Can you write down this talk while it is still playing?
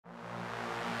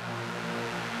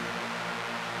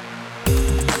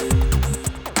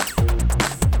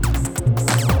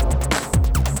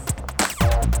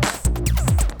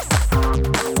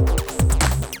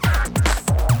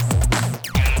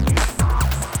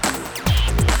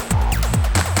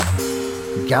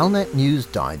Galnet News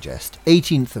Digest,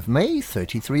 18th of May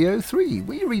 3303.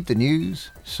 We read the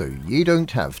news so you don't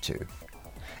have to.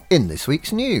 In this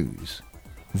week's news,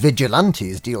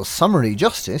 Vigilantes deal summary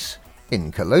justice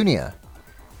in Colonia.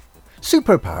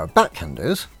 Superpower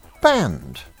backhanders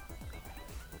banned.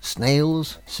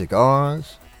 Snails,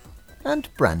 cigars and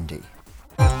brandy.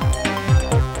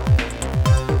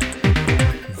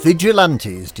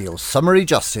 Vigilantes deal summary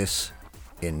justice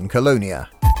in Colonia.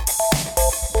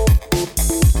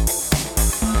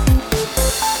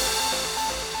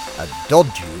 A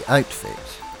dodgy outfit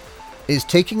is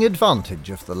taking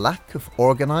advantage of the lack of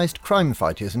organised crime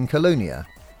fighters in Colonia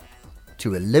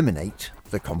to eliminate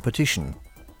the competition.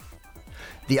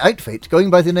 The outfit,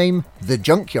 going by the name The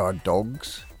Junkyard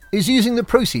Dogs, is using the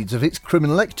proceeds of its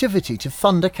criminal activity to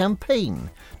fund a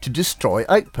campaign to destroy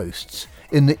outposts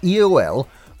in the EOL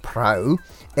PROW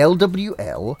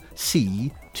LWL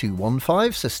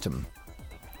C215 system.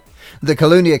 The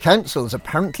Colonia Council is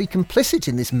apparently complicit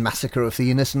in this massacre of the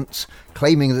innocents,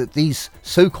 claiming that these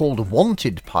so-called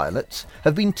wanted pilots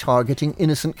have been targeting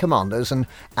innocent commandos and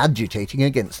agitating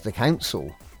against the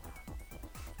council.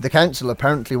 The council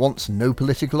apparently wants no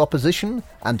political opposition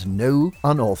and no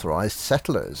unauthorised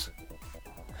settlers.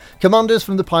 Commanders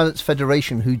from the Pilots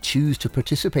Federation who choose to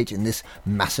participate in this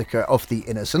massacre of the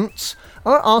innocents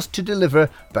are asked to deliver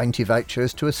bounty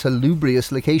vouchers to a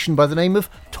salubrious location by the name of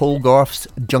Tolgarth's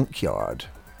Junkyard.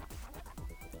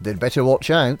 They'd better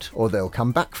watch out, or they'll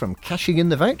come back from cashing in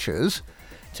the vouchers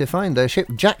to find their ship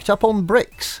jacked up on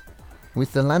bricks,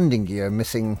 with the landing gear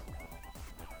missing.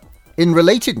 In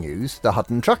related news, the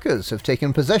Hutton Truckers have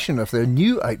taken possession of their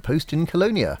new outpost in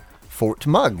Colonia, Fort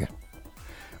Mug.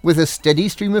 With a steady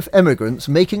stream of emigrants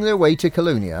making their way to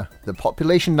Colonia, the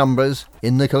population numbers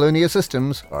in the Colonia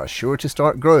systems are sure to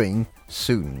start growing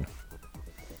soon.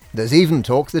 There's even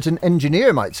talk that an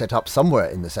engineer might set up somewhere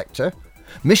in the sector.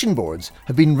 Mission boards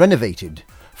have been renovated,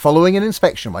 following an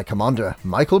inspection by Commander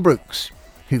Michael Brooks,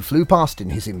 who flew past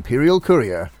in his Imperial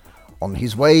Courier on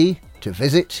his way to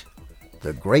visit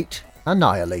the Great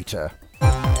Annihilator.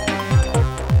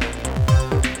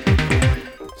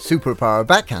 Superpower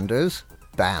backhanders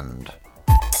banned.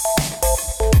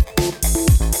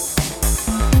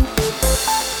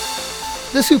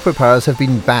 The superpowers have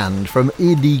been banned from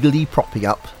illegally propping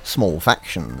up small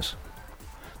factions.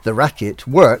 The racket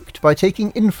worked by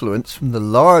taking influence from the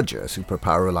larger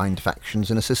superpower-aligned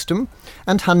factions in a system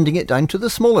and handing it down to the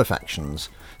smaller factions,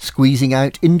 squeezing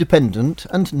out independent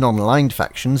and non-aligned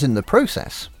factions in the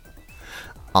process.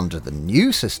 Under the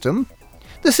new system,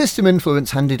 the system influence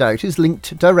handed out is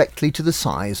linked directly to the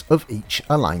size of each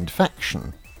aligned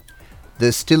faction.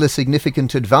 There's still a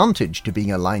significant advantage to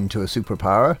being aligned to a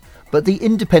superpower, but the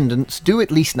independents do at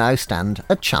least now stand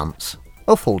a chance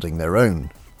of holding their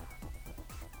own.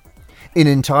 In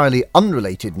entirely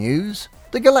unrelated news,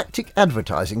 the Galactic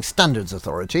Advertising Standards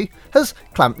Authority has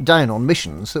clamped down on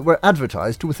missions that were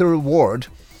advertised with a reward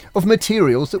of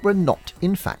materials that were not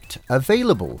in fact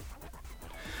available.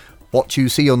 What you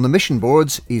see on the mission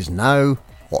boards is now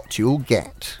what you'll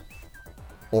get.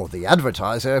 Or the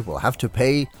advertiser will have to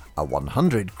pay a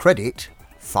 100 credit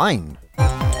fine.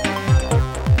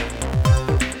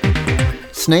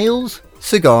 Snails,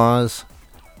 cigars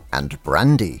and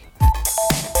brandy.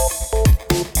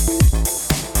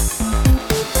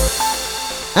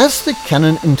 As the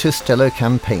Canonn Interstellar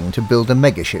campaign to build a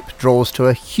megaship draws to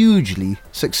a hugely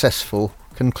successful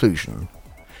conclusion,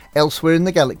 elsewhere in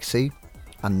the galaxy,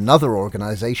 another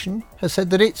organisation has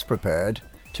said that it's prepared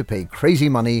to pay crazy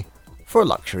money for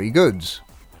luxury goods.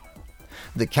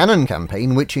 The Canonn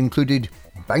campaign, which included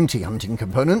bounty hunting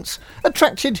components,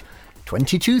 attracted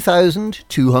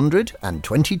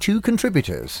 22,222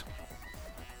 contributors.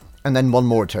 And then one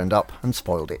more turned up and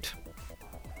spoiled it.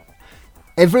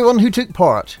 Everyone who took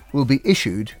part will be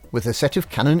issued with a set of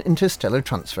Canonn Interstellar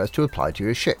transfers to apply to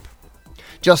your ship.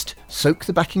 Just soak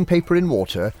the backing paper in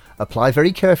water, apply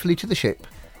very carefully to the ship,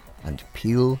 and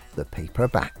peel the paper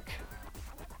back.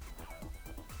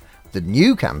 The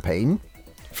new campaign,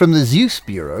 from the Zeus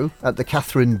Bureau at the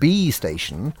Catherine B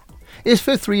station, is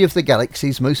for 3 of the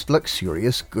galaxy's most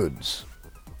luxurious goods: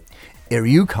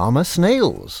 Iryukama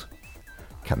snails,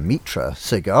 Kamitra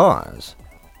cigars,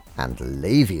 and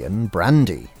Lavian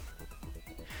brandy.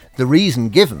 The reason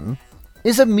given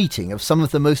is a meeting of some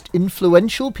of the most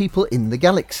influential people in the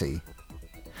galaxy.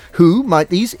 Who might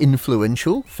these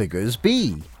influential figures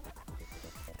be?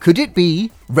 Could it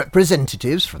be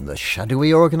representatives from the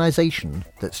shadowy organisation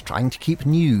that's trying to keep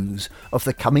news of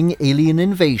the coming alien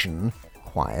invasion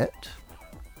quiet?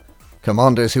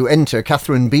 Commanders who enter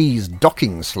Catherine B's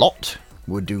docking slot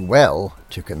would do well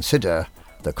to consider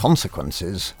the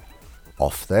consequences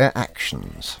off their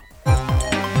actions.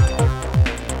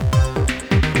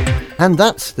 And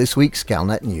that's this week's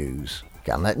Galnet News.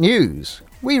 Galnet News.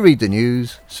 We read the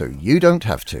news so you don't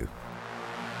have to.